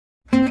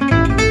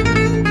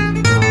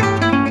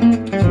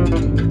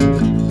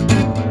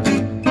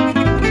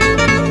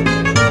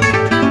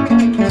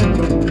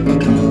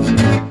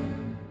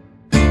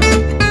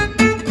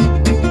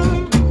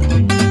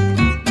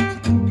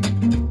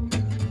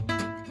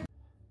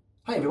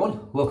Hi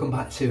everyone, welcome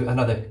back to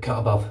another Cut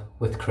Above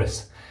with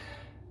Chris.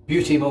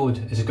 Beauty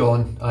mode is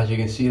gone. As you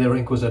can see, the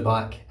wrinkles are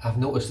back. I've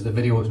noticed that the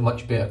video is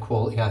much better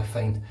quality, I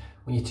find,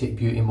 when you take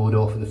beauty mode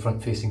off of the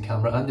front facing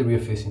camera and the rear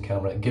facing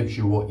camera. It gives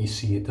you what you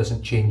see, it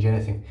doesn't change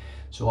anything.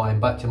 So I'm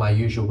back to my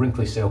usual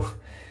wrinkly self.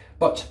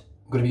 But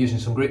I'm going to be using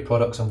some great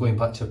products. I'm going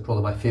back to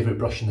probably my favourite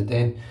brush in the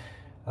den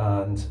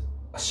and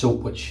a soap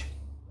which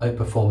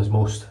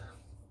outperforms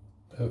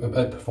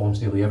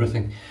nearly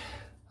everything,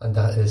 and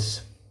that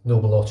is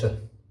Noble Otter.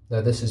 Now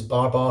this is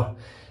BarrBarr.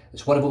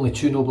 It's one of only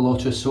two Noble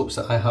Otter soaps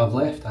that I have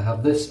left. I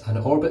have this and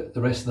Orbit,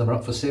 the rest of them are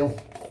up for sale.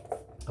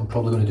 I'm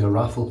probably going to do a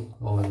raffle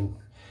on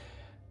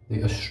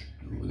the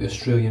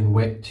Australian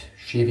Wet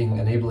Shaving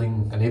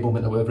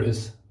Enablement or whatever it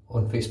is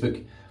on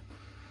Facebook.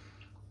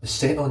 The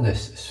scent on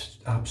this is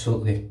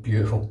absolutely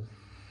beautiful.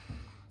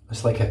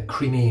 It's like a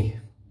creamy,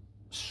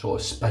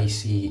 sort of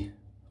spicy,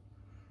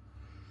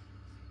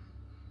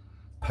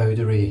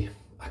 powdery,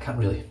 I can't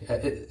really,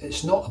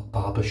 it's not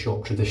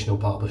a traditional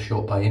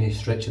barbershop by any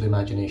stretch of the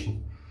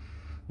imagination.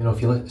 You know,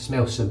 if you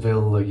smell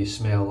Seville or you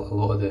smell a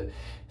lot of the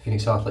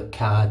Phoenix Art like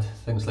CAD,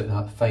 things like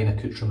that, fine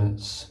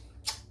accoutrements,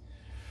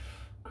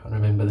 can't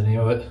remember the name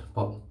of it,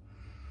 but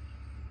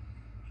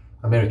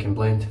American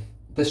blend.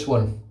 This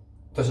one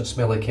doesn't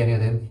smell like any of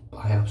them,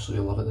 but I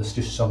absolutely love it. There's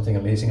just something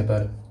amazing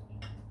about it.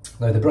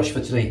 Now the brush for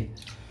today,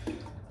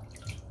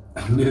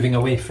 I'm moving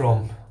away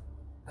from,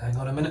 hang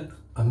on a minute,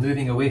 I'm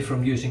moving away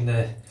from using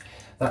that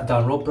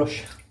Dan Robb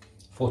brush,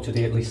 for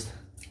today at least.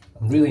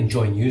 I'm really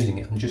enjoying using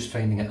it, I'm just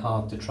finding it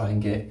hard to try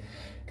and get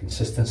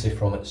consistency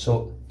from it.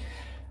 So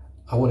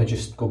I want to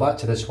just go back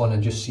to this one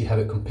and just see how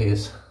it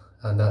compares,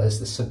 and that is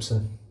the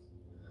Simpson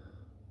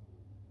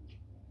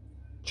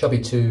Chubby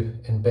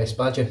 2 in Best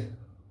Badger,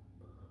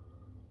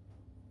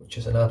 which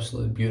is an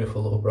absolutely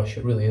beautiful little brush,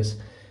 it really is.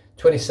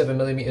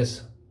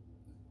 27mm,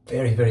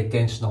 very, very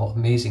dense knot,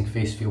 amazing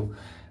face feel.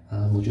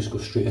 And we'll just go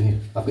straight in here.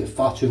 I've got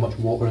far too much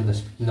water in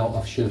this knot.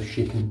 I should have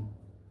shaken.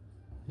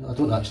 No, I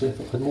don't actually, I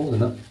thought I had more than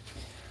that.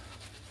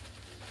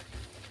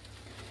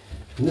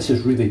 And this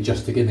is really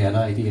just to give me an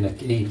idea and a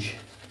gauge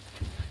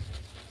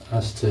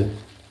as to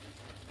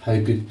how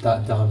good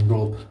that Dan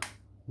Robb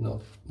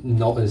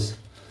knot is.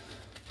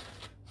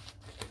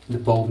 The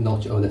bulb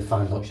knot, or the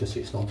fan knot, should I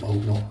say, it's not a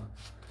bulb knot.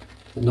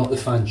 But not the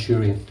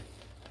Fanturian,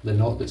 the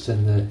knot that's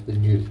in the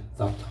new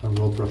Dan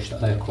Robb brush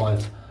that I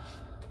acquired.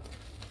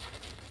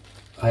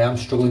 I am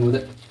struggling with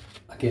it.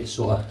 I get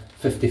sort of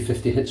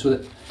 50-50 hits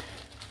with it.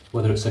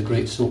 Whether it's a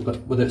great soap or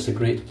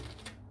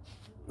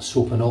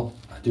not,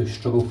 I do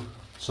struggle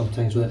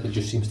sometimes with it. It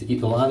just seems to eat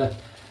the lather,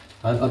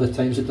 and other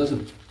times it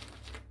doesn't.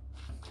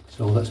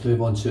 So let's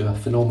move on to a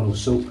phenomenal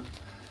soap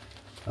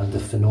and a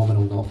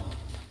phenomenal knot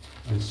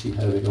and see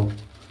how we go.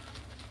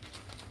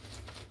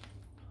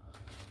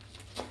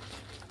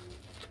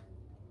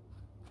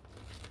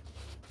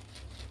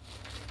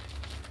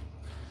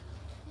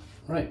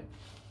 Right.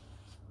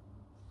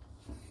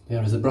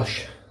 There is the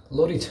brush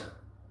loaded,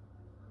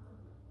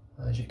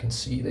 as you can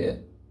see there,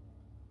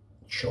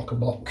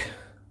 chock-a-block.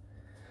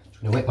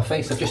 Just going to wet my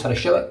face. I've just had a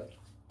shower.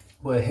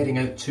 We're heading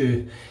out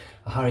to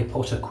a Harry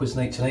Potter quiz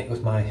night tonight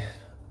with my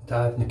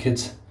dad and the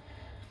kids.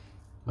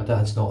 My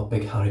dad's not a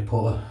big Harry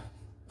Potter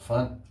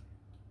fan.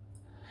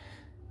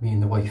 Me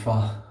and the wife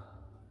are,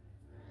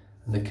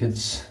 and the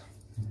kids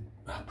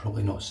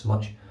probably not so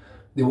much.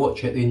 They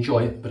watch it, they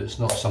enjoy it, but it's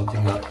not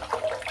something that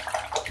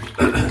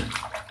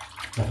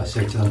if I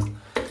say to them,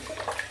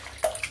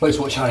 let's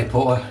watch Harry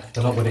Potter,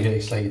 they're not going to get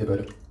excited about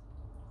it.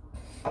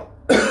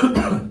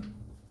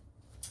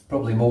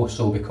 Probably more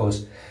so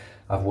because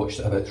I've watched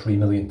it about 3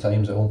 million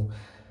times at home.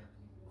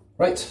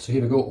 Right, so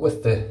here we go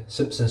with the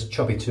Simpsons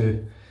Chubby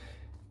 2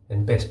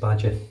 in Best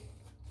Badger.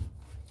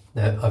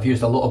 Now, I've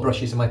used a lot of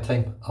brushes in my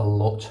time, a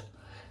lot.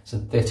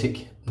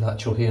 Synthetic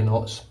natural hair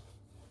knots,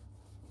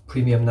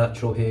 premium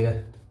natural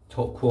hair,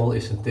 top quality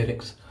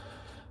synthetics,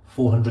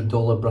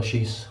 $400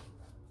 brushes.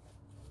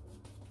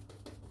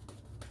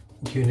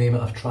 You name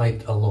it, I've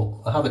tried a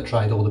lot. I haven't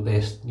tried all the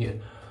best yet.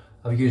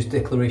 I've used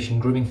Declaration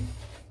Grooming,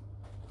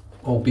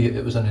 albeit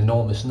it was an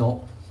enormous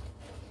knot.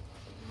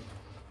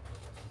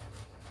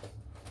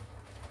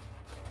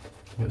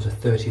 It was a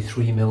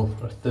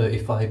 33mm or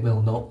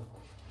 35mm knot.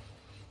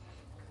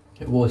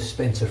 It was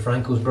Spencer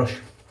Frankel's brush.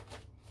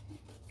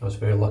 I was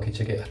very lucky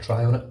to get a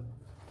try on it.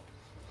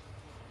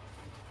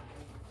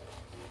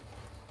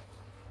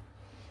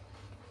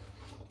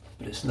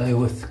 But it's now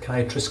with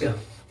Kai Triska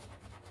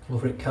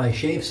over at Kai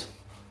Shaves.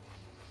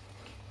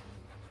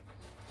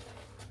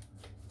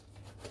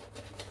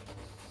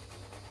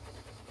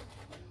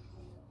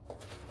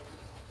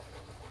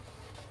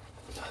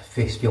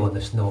 Face feel on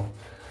this knot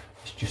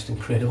is just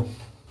incredible.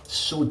 It's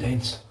so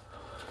dense.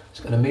 It's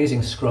got an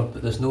amazing scrub,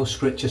 but there's no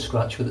scratch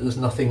with it. There's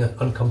nothing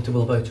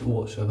uncomfortable about it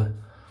whatsoever.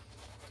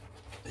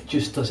 It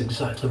just does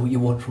exactly what you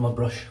want from a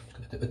brush. I'm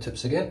going to do the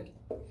tips again.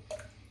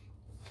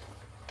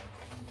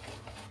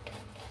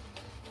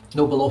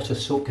 Noble Otter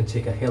soap can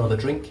take a hell of a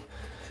drink,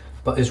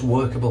 but is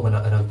workable in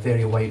a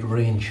very wide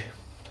range.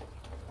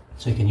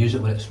 So you can use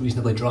it when it's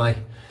reasonably dry,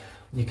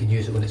 You can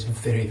use it when it's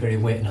very, very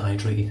wet and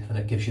hydrated, and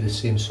it gives you the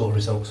same sort of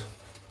results.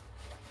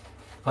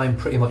 I'm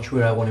pretty much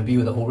where I want to be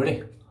with it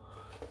already,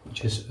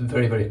 which is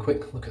very, very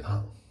quick. Look at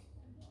that.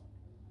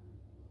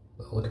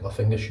 Look at my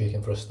fingers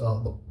shaking for a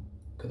start, but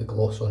look at the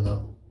gloss on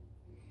that.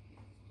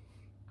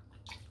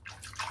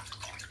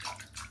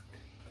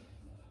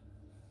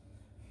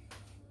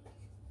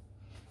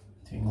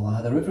 Doing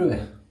lather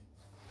everywhere.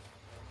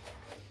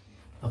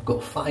 I've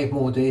got 5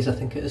 more days, I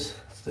think it is.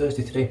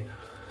 Thursday today.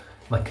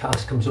 My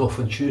cast comes off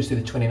on Tuesday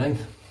the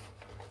 29th.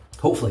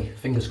 Hopefully,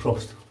 fingers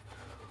crossed.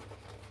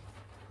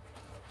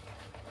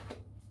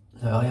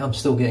 Now I am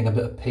still getting a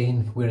bit of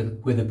pain where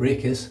the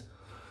break is,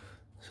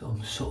 so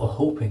I'm sort of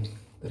hoping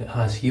that it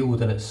has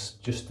healed and it's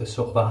just the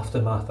sort of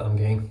aftermath that I'm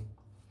getting.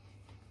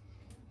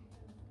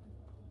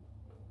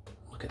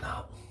 Look at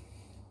that.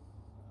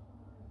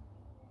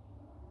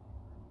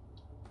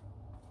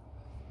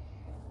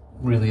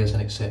 Really is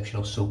an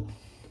exceptional soap.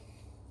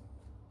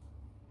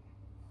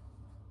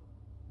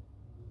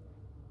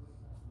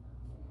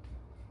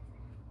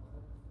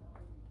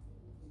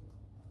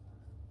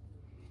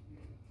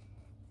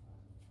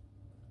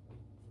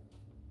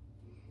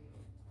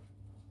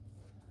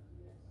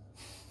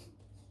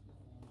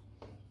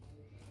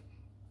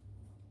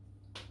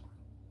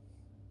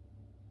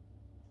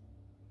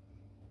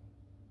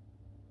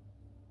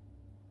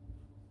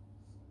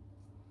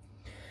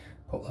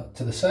 Put that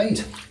to the side.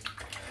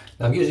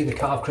 Now I'm using the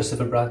Karve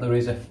Christopher Bradley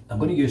razor. I'm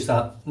going to use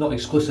that not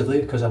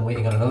exclusively because I'm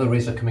waiting on another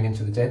razor coming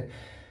into the den,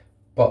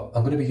 but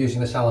I'm going to be using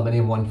this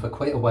aluminium one for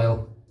quite a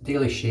while,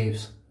 daily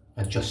shaves,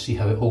 and just see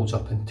how it holds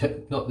up,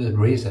 and not the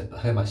razor, but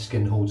how my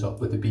skin holds up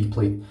with the B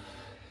plate.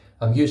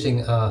 I'm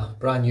using a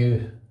brand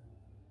new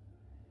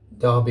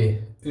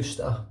BarrBarr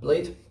Usta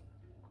blade,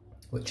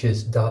 which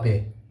is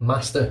BarrBarr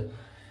Master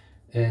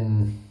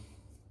in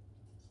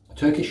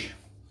Turkish.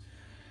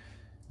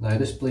 Now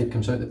this blade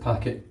comes out the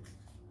packet,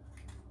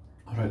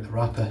 or out the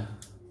wrapper.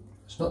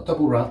 It's not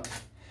double wrapped.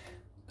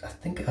 I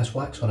think it has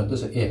wax on it,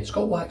 does it? Yeah, it's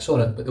got wax on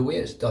it, but the way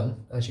it's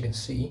done, as you can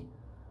see,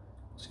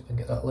 see if I can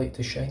get that light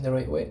to shine the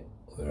right way.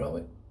 Where are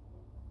we?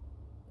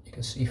 You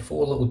can see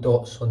 4 little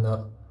dots on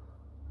that.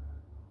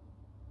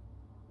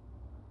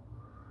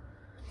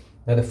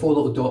 Now the 4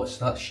 little dots,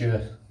 that's your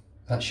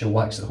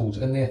wax that holds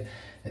it in there.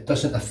 It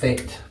doesn't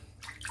affect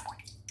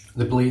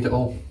the blade at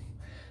all.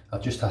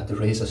 I've just had the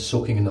razor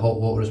soaking in the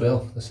hot water as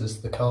well. This is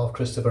the Karve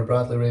Christopher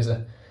Bradley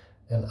razor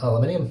in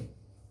aluminium.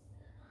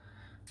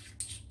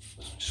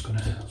 I'm just going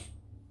to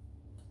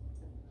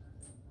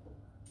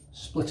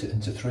split it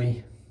into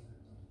 3.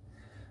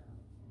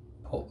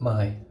 Pop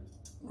my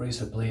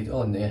razor blade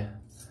on there,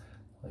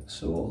 like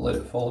so, let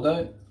it fall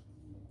down.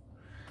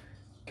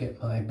 Get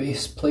my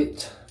base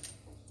plate,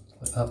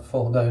 let that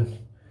fall down,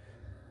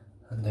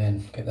 and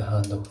then get the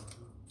handle,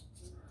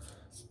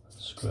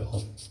 screw it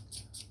on.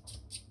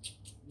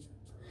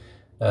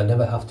 I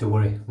never have to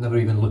worry, never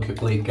even look at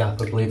blade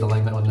gap or blade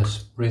alignment on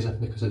this razor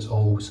because it's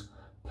always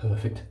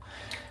perfect.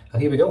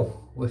 And here we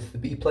go with the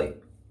B plate.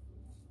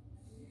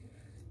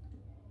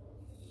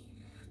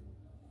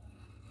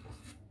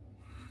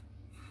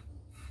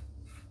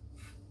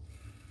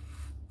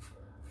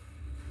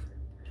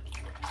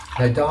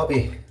 Now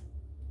BarrBarr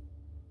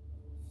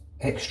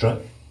Extra,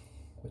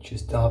 which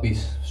is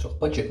BarrBarr's sort of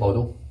budget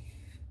model,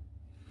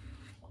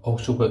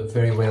 also worked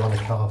very well on the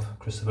Karve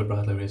Christopher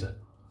Bradley razor.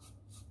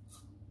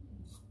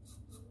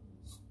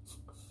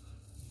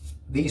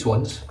 These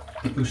ones,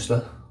 the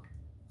Usta,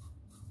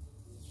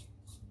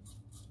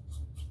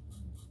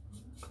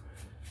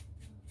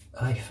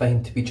 I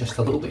find to be just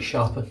a little bit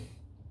sharper,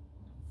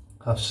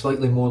 have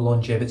slightly more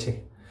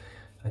longevity.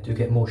 I do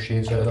get more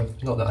shaves out of them.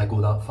 Not that I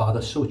go that far,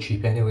 they're so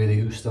cheap anyway,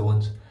 the Usta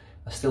ones.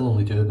 I still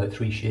only do about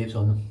 3 shaves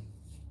on them.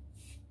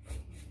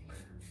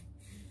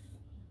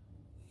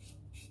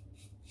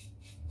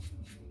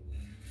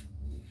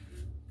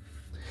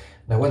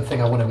 Now one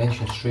thing I want to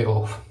mention straight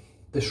off,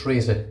 this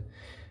razor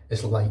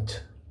is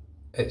light.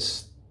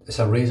 It's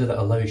a razor that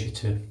allows you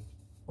to,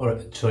 or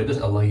sorry, it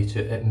doesn't allow you to,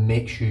 it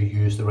makes you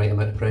use the right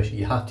amount of pressure.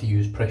 You have to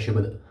use pressure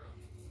with it.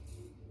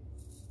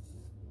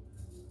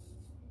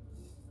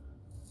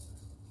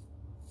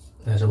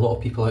 There's a lot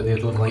of people out there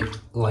who don't like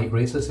light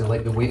razors, they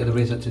like the weight of the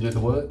razor to do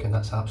the work, and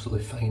that's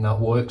absolutely fine. That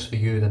works for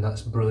you, then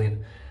that's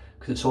brilliant,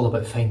 because it's all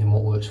about finding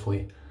what works for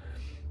you.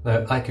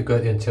 Now I could go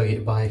out there and tell you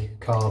to buy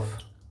Karve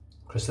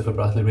Christopher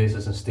Bradley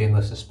razors in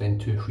stainless and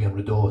spend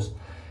 $200-300.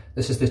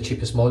 This is the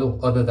cheapest model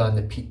other than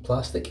the peat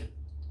plastic.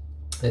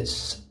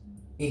 It's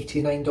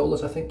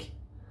 $89 I think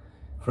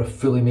for a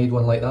fully made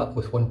one like that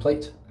with 1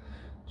 plate,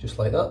 just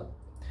like that.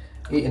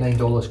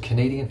 $89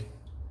 Canadian.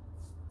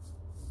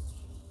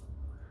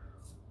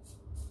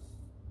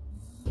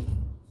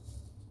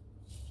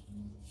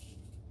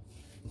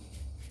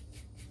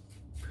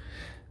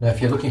 Now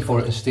if you're looking for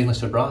it in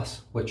stainless or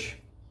brass, which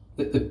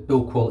the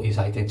build quality is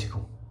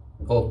identical,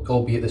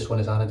 albeit this one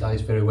is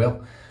anodized very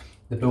well,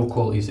 the build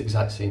quality is the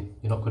exact same.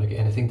 You're not going to get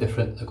anything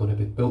different. They're going to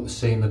be built the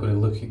same, they're going to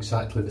look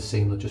exactly the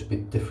same, they'll just be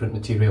different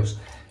materials.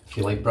 If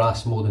you like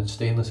brass more than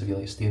stainless, if you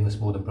like stainless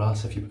more than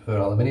brass, if you prefer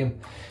aluminium.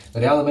 Now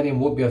the aluminium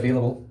won't be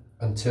available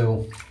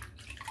until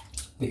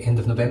the end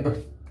of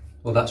November.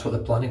 Well, that's what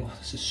they're planning. Oh,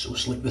 this is so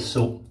slick, this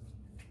soap.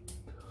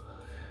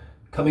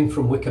 Coming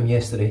from Wickham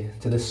yesterday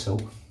to this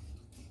soap,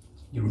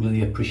 you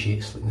really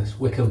appreciate slickness.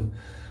 Wickham,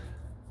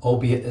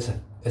 albeit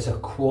is a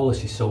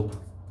quality soap,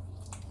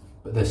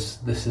 but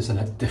this is in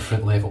a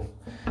different level.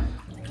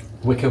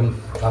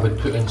 Wickham, I would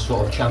put in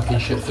sort of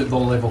championship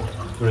football level,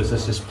 whereas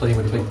this is playing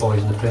with the big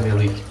boys in the Premier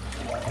League.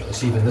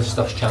 It's even this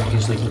stuff's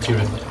Champions League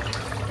material.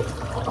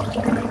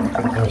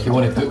 Now, if you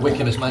want to put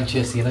Wickham as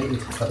Manchester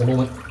United at the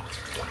moment,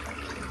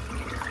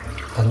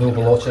 and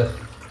Noble Otter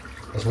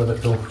as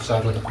Liverpool,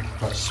 sadly,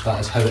 that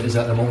is how it is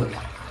at the moment.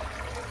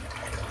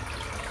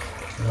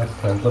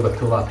 And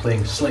Liverpool are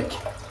playing slick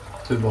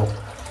football.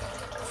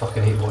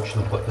 Fucking hate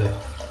watching them, but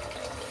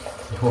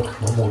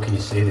what more can you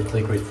say? They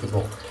play great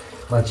football.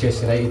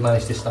 Manchester United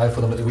managed to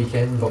stifle them at the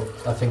weekend, but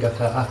I think if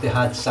they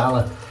had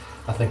Salah,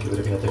 I think it would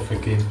have been a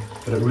different game.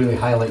 But it really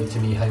highlighted to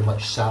me how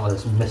much Salah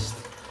has missed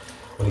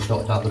when he's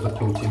not in that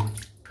Liverpool team.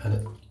 And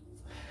it,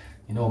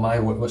 you know,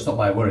 well, it's not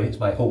my worry, it's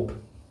my hope.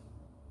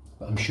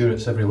 But I'm sure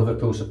it's every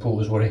Liverpool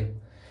supporter's worry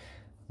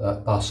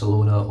that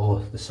Barcelona or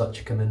the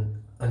such come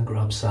in and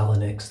grab Salah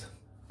next.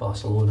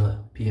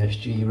 Barcelona,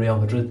 PSG, Real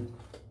Madrid.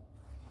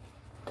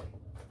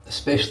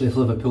 Especially if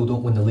Liverpool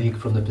don't win the league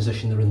from the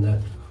position they're in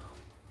there.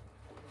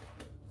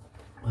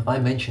 Have I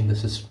mentioned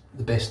this is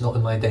the best knot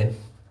in my den?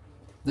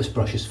 This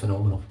brush is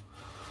phenomenal.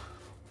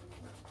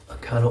 I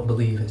cannot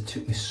believe it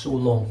took me so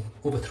long,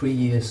 over 3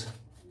 years,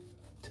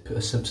 to put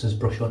a Simpson's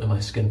brush onto my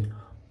skin.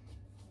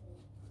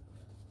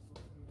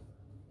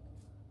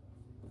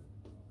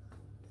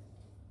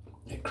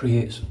 It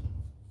creates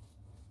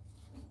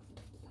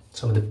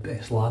some of the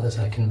best lathers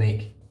I can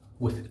make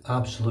with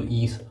absolute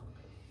ease.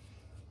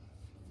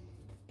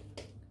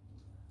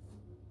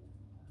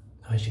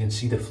 As you can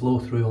see, the flow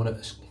through on it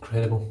is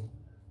incredible.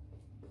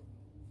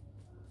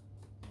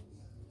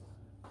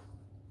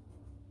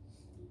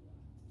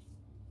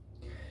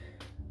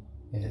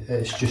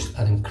 It's just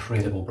an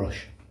incredible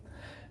brush,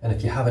 and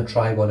if you haven't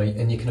tried one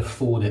and you can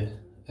afford it,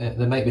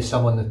 there might be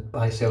someone that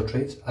buy sell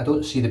trades. I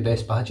don't see the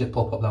Best Badger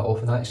pop up that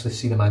often. I actually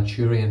see the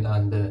Manchurian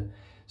and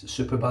the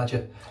Super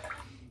Badger.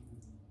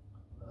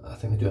 I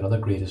think they do another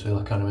grade as well,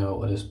 I can't remember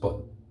what it is, but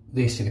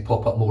they seem to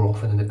pop up more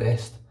often than the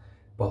Best.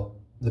 But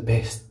the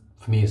Best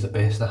for me is the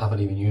best. I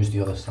haven't even used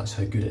the others, that's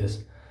how good it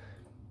is.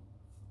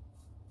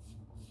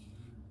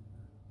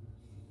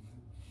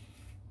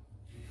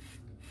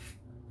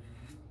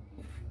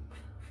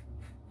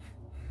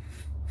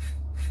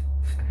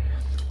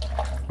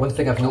 One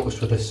thing I've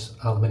noticed with this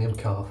aluminium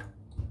Karve,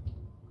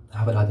 I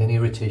haven't had any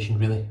irritation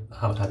really. I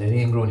haven't had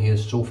any ingrown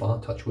hairs so far,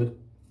 touch wood.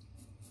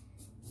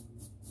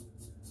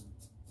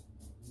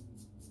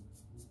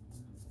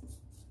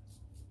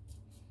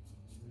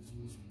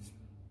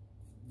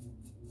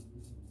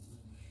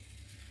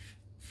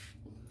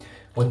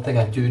 One thing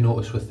I do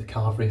notice with the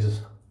Karve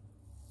razors,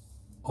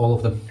 all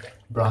of them,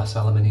 brass,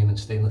 aluminium and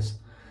stainless,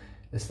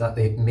 is that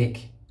they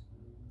make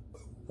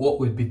what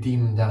would be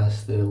deemed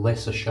as the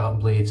lesser sharp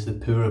blades, the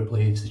poorer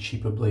blades, the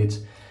cheaper blades,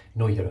 you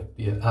know,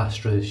 your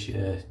Astras,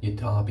 your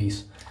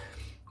Darbys,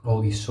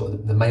 all these sort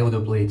of, the milder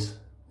blades,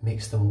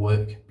 makes them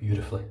work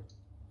beautifully.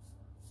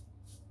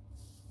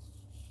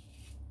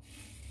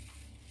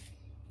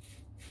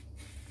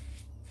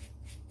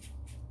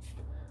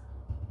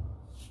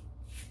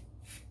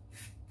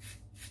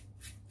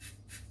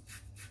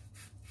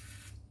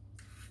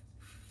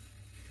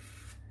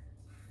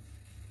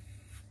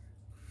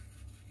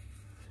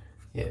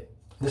 Yeah,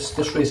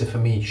 this razor for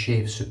me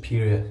shaves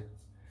superior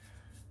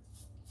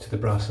to the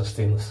brass and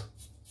stainless.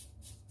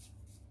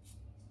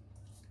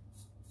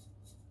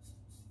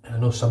 And I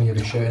know some of you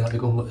are shouting at me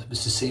going, look,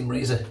 it's the same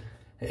razor.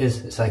 It is,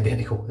 it's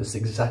identical, it's the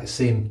exact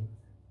same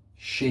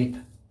shape,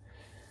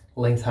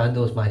 length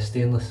handle as my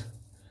stainless.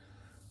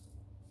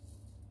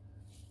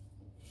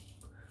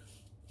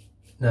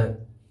 Now,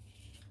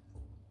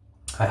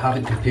 I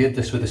haven't compared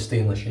this with the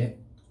stainless yet,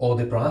 or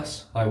the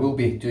brass. I will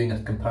be doing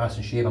a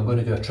comparison shave. I'm going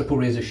to do a triple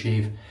razor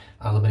shave,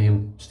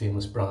 aluminium,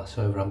 stainless, brass,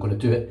 however I'm going to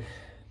do it.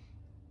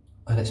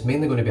 And it's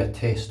mainly going to be a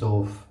test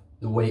of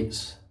the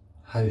weights,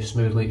 how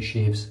smoothly it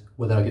shaves,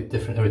 whether I get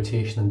different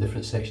irritation in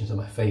different sections of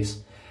my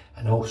face,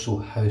 and also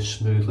how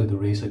smoothly the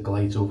razor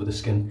glides over the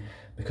skin,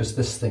 because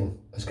this thing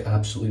has got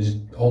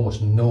absolutely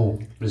almost no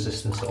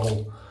resistance at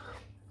all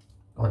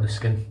on the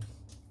skin.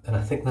 And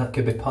I think that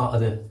could be part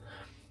of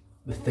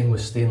the thing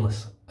with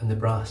stainless and the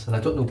brass, and I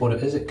don't know what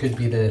it is. It could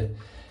be the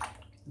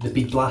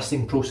bead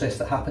blasting process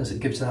that happens that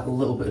gives that a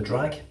little bit of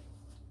drag,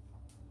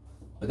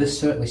 but this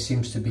certainly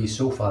seems to be,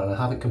 so far, and I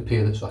haven't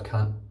compared it so I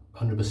can't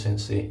 100%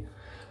 say,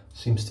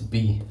 seems to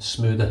be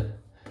smoother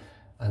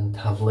and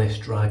have less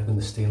drag than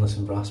the stainless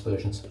and brass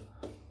versions,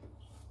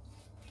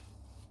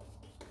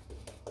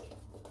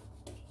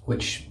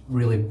 which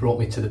really brought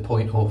me to the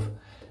point of,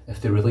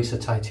 if they release a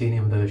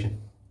titanium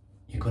version,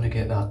 you're going to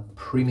get that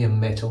premium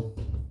metal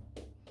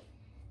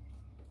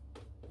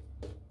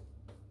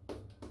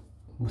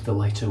with the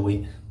lighter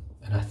weight,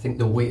 and I think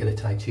the weight of the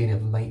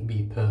titanium might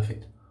be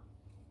perfect.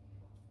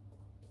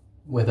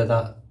 Whether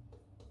that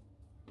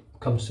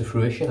comes to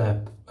fruition,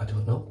 I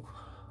don't know.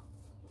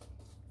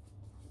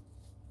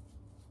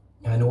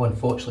 I know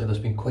unfortunately there's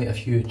been quite a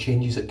few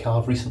changes at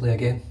Karve recently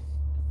again,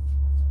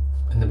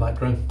 in the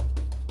background,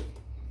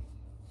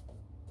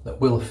 that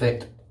will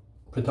affect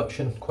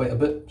production quite a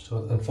bit,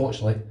 so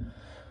unfortunately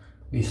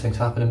these things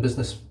happen in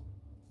business.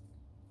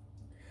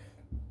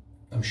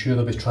 I'm sure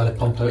they'll be trying to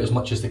pump out as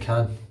much as they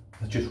can,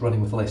 they're just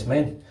running with less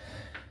men,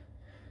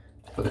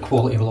 but the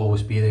quality will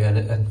always be there,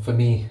 and for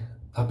me,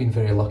 I've been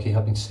very lucky.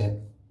 I've been sent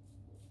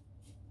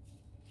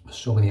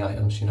so many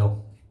items, you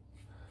know.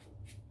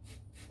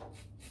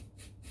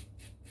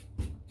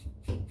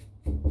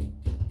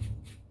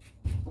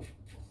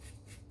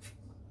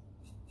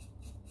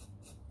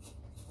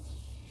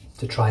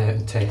 To try out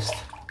and test.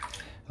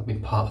 I've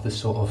been part of this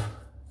sort of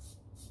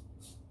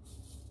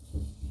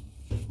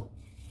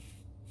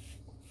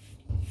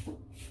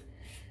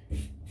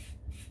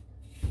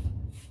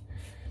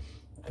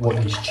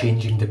what is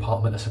changing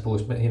department, I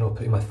suppose, but you know,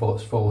 putting my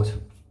thoughts forward,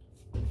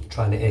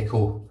 trying to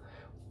echo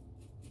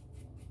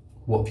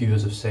what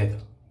viewers have said.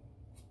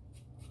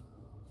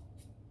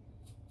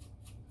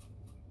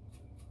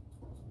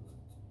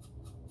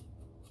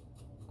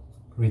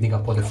 Reading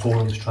up on the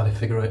forums, trying to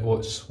figure out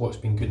what's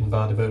been good and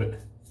bad about it.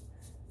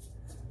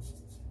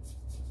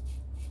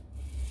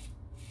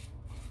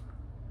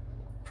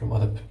 From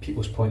other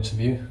people's points of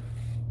view.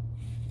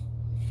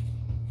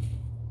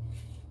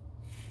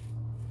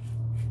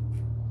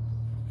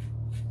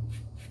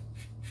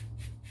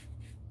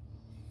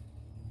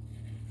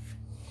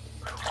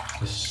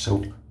 This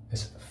soap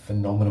is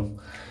phenomenal.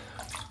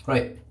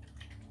 Right,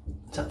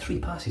 is that 3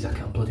 passes? I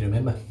can't bloody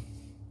remember.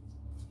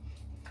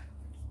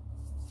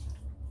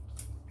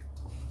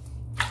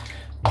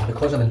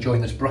 Because I'm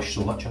enjoying this brush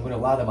so much, I'm going to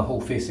lather my whole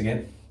face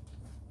again.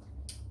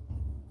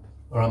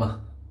 Or am I?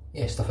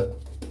 Yeah, stuff it.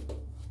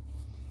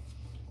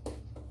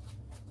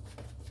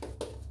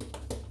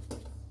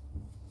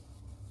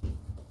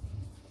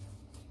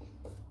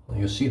 Well,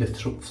 you'll see the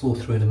flow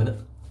through in a minute.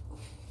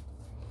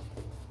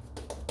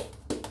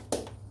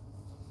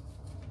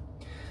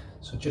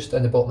 So just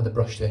down the bottom of the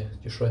brush there,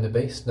 just round the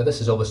base. Now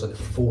this is obviously the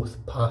 4th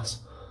pass,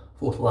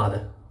 4th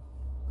lather.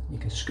 You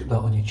can scoop that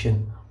on your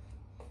chin.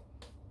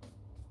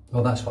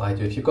 Well, that's what I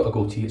do. If you've got a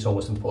goatee, it's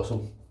almost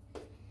impossible.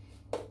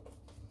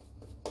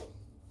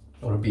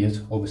 Or a beard,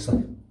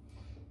 obviously.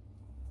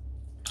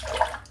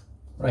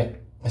 Right,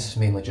 this is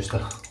mainly just a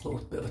little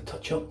bit of a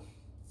touch-up.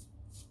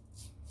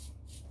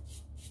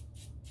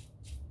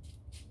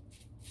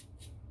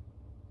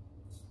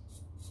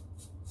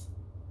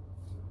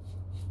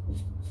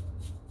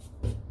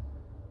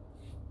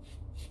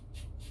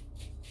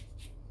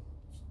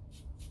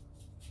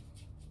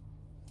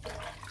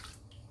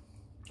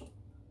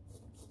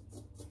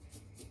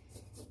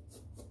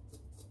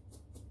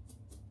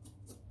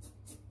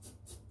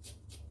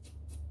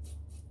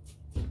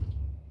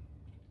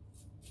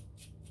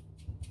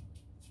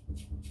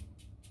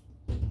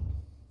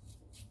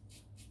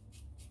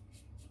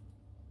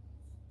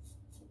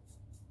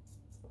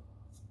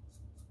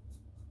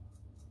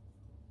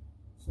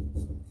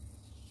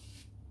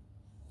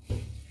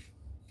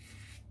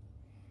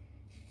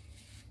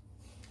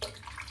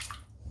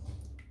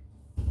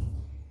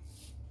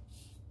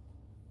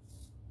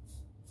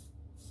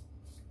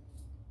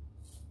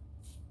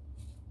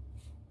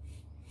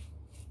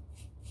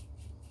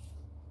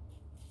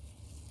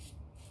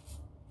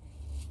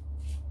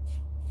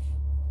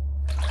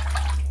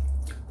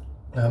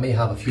 Now I may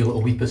have a few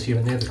little weepers here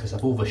and there because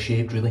I've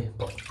overshaved really,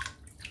 but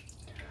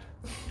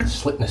the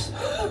slickness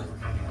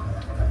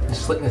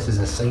is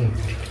insane.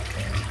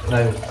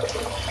 Now,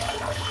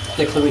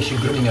 Declaration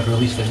Grooming have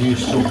released a new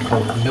soap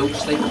called Milk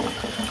Stick.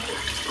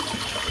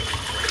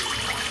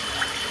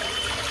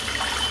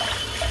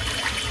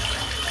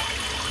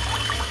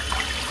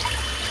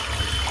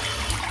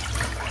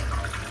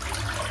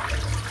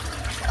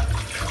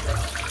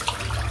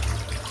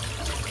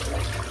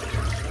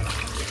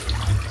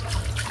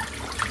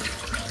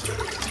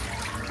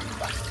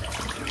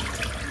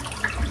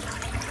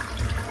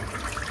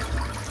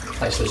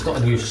 Actually, it's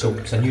not a new soap,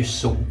 it's a new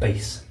soap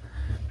base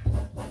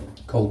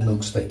called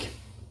Milk Stick.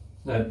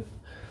 Now,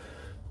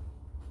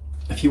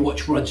 if you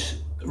watch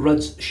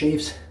Rudd's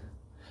Shaves,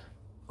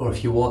 or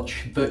if you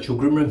watch Virtual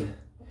Groom Room,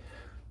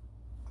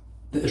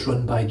 that is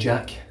run by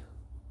Jack,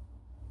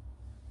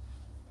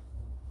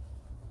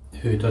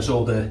 who does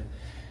all the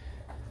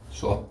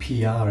sort of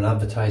PR and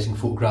advertising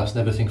photographs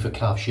and everything for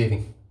calf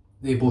shaving.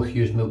 They both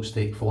use Milk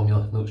Stick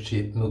formula, Milk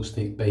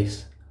Stick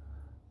base.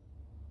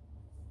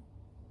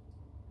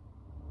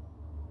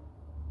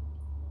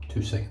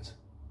 2 seconds.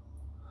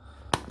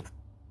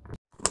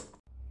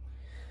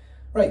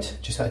 Right,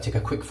 just had to take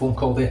a quick phone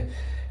call there.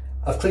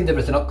 I've cleaned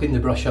everything up, cleaned the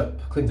brush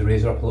up, cleaned the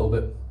razor up a little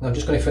bit. Now I'm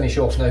just going to finish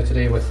off now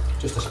today with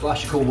just a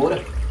splash of cold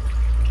water.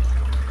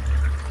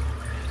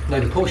 Now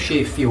the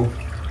post-shave feel,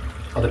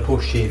 or the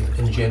post-shave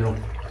in general,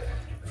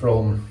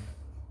 from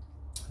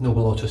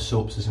Noble Otter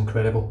soaps is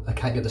incredible. I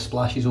can't get the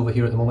splashes over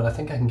here at the moment. I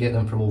think I can get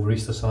them from over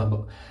East or something,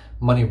 but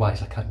money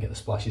wise I can't get the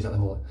splashes at the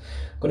moment.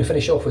 I'm going to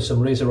finish off with some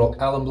Razor Rock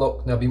alum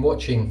block. Now I've been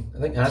watching,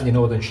 I think Andy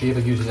Northern Shaver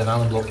uses an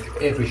alum block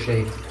every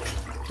shave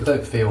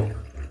without fail,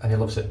 and he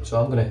loves it.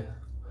 So I'm going to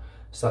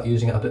start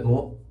using it a bit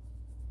more.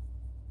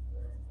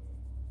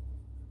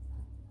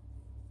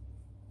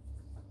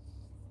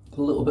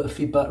 A little bit of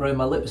feedback around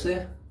my lips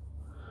there.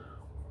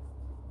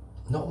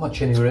 Not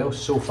much anywhere else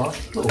so far.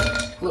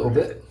 Little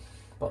bit,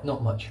 but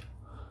not much.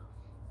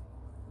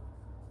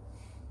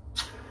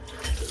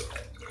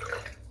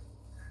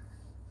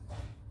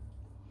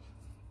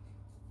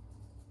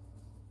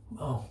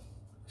 Oh,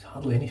 there's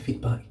hardly any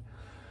feedback.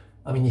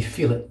 I mean, you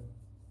feel it.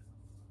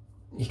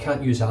 You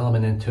can't use alum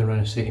and then turn around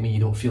and say to me you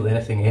don't feel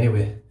anything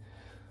anyway.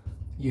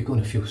 You're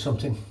going to feel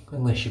something,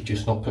 unless you've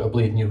just not put a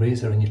blade in your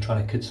razor and you're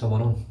trying to cut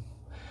someone on.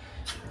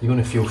 You're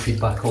going to feel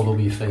feedback all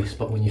over your face,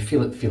 but when you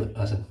feel it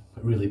as in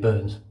it really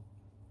burns,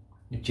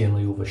 you've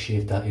generally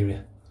overshaved that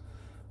area.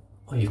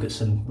 Or you've got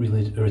some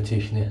really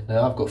irritation there.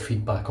 Now I've got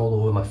feedback all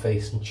over my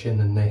face and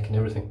chin and neck and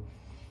everything,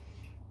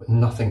 but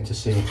nothing to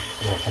say,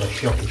 oh, I've had a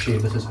shocking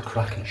shave, this is a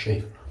cracking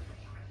shave.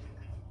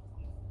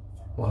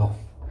 Wow,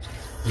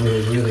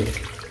 really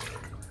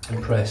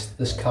impressed.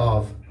 This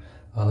Karve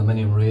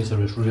aluminium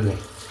razor is really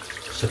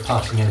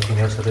surpassing anything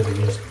else I've ever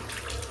used.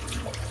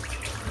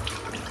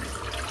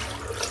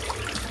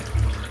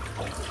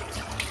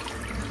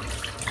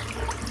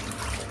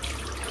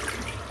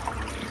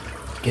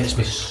 Gets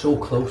me so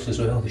close as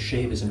well, the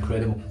shave is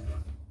incredible.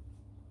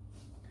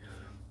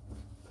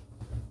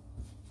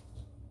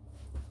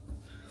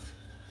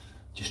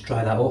 Just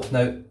dry that off.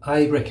 Now,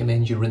 I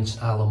recommend you rinse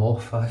alum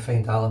off. I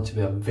find alum to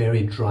be a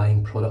very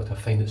drying product. I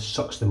find it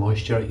sucks the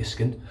moisture out of your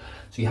skin.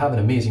 So you have an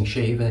amazing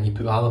shave and then you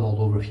put alum all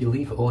over. If you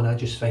leave it on, I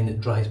just find it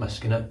dries my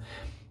skin out.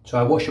 So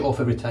I wash it off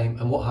every time,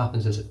 and what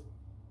happens is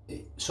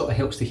it sort of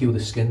helps to heal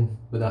the skin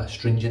with that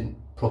astringent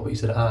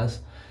properties that it has.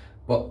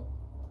 But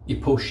your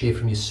post shave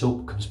from your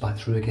soap comes back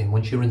through again.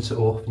 Once you rinse it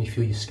off and you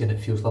feel your skin, it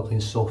feels lovely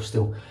and soft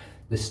still.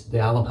 The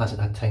alum hasn't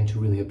had time to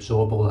really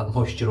absorb all that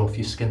moisture off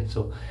your skin,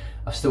 so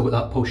I've still got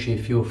that post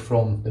shave feel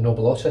from the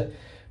Noble Otter.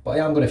 But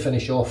I am going to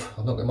finish off,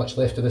 I've not got much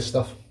left of this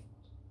stuff,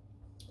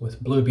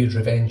 with Bluebeard's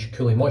Revenge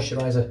Cooling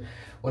Moisturiser,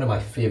 one of my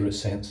favourite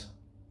scents.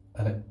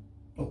 And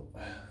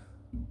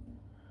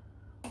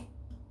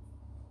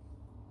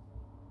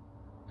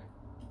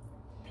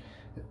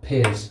it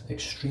pairs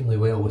extremely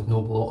well with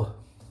Noble Otter.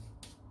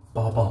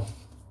 BarrBarr.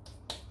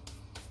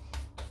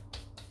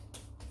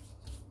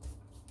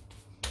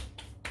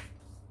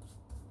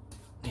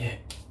 Yeah,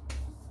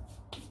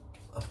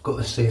 I've got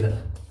to say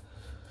that,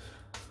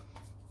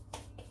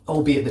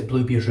 albeit that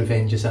Bluebeard's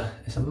Revenge is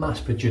a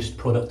mass-produced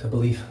product, I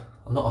believe.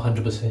 I'm not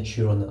 100%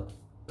 sure on that,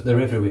 but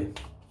they're everywhere.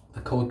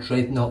 They're called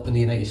Dreadnought in the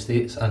United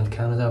States and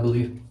Canada, I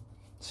believe.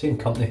 Same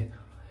company,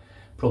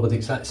 probably the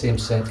exact same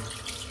scent.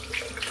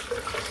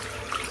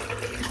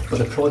 But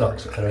the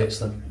products are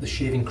excellent. The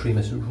shaving cream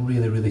is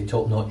really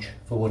top notch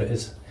for what it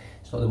is.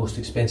 It's not the most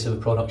expensive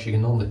of products. You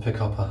can normally pick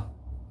up a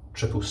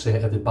triple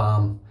set of the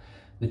balm,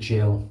 the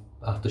gel,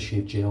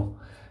 aftershave gel,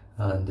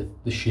 and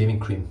the shaving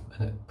cream,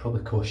 and it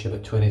probably costs you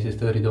about $20 to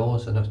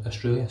 $30 in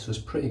Australia, so it's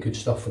pretty good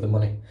stuff for the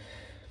money.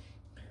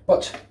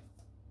 But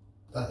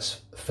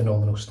that's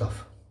phenomenal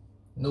stuff.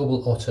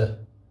 Noble Otter,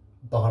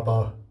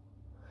 BarrBarr,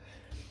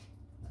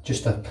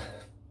 just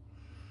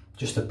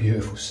a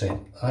beautiful scent.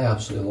 I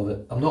absolutely love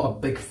it. I'm not a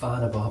big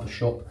fan of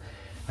barbershop.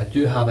 I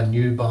do have a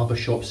new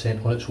barbershop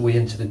scent on its way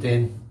into the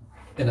den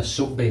in a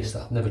soap base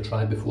that I've never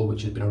tried before,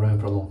 which has been around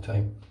for a long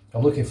time.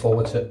 I'm looking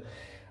forward to it.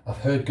 I've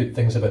heard good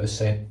things about the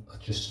scent. I'll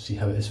just see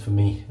how it is for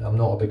me. I'm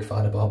not a big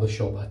fan of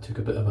barbershop. I took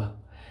a bit of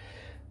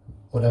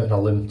went out on a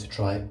limb to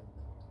try it.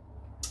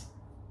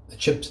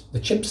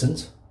 The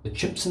Simpsons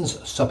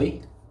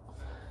Chubby,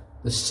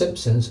 the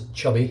Simpsons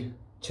Chubby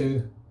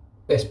 2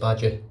 Best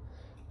Badger.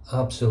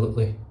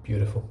 Absolutely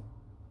beautiful.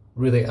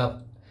 Really,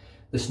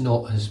 this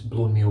knot has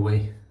blown me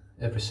away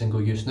every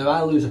single use. Now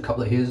I lose a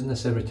couple of hairs in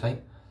this every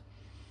time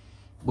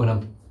when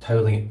I'm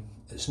toweling it.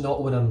 It's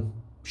not when I'm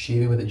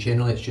shaving with it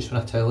generally, it's just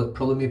when I towel it.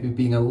 Probably maybe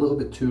being a little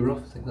bit too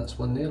rough. I think that's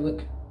one there,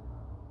 look.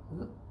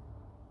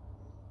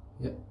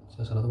 Yep,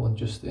 there's another one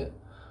just there.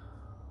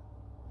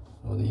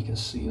 So that you can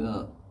see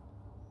that.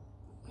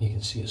 You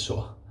can see it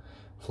sort of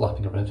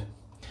flapping around.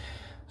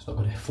 It's not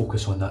going to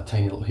focus on that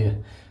tiny little hair.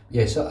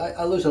 Yeah, so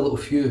I lose a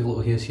few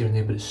little hairs here and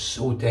there, but it's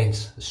so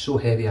dense, it's so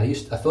heavy. I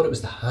thought it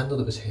was the handle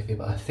that was heavy,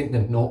 but I think the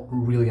knot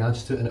really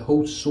adds to it, and it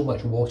holds so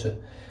much water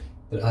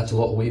that it adds a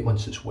lot of weight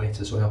once it's wet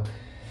as well.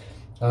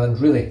 And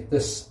really,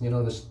 this, you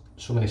know, there's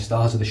so many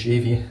stars of the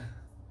shave here,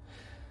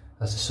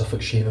 as the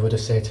Suffolk shaver would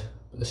have said,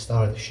 but the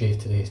star of the shave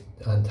today,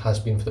 and has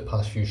been for the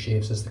past few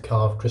shaves, is the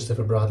Karve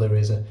Christopher Bradley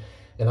razor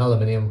in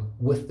aluminium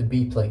with the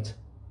B plate.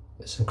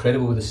 It's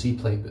incredible with the C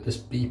plate, but this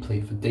B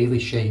plate for daily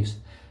shaves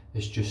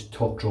is just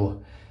top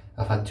drawer.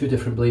 I've had 2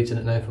 different blades in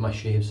it now for my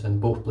shaves, and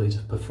both blades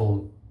have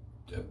performed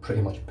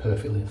pretty much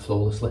perfectly and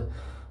flawlessly.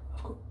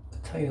 I've got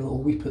a tiny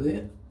little weeper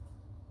there,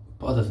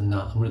 but other than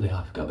that I'm really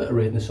happy. Got a bit of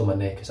redness on my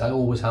neck, as I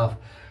always have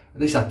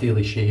At least I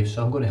daily shave,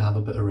 so I'm going to have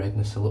a bit of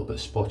redness, a little bit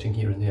of spotting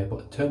here and there, but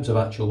in terms of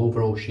actual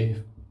overall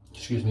shave,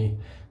 excuse me,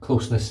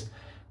 closeness,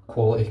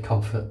 quality,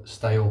 comfort,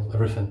 style,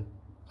 everything,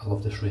 I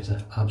love this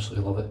razor,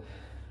 absolutely love it.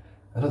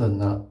 And other than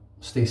that,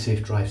 stay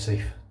safe, drive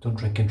safe, don't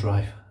drink and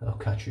drive, and I'll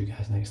catch you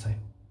guys next time.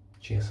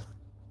 Cheers.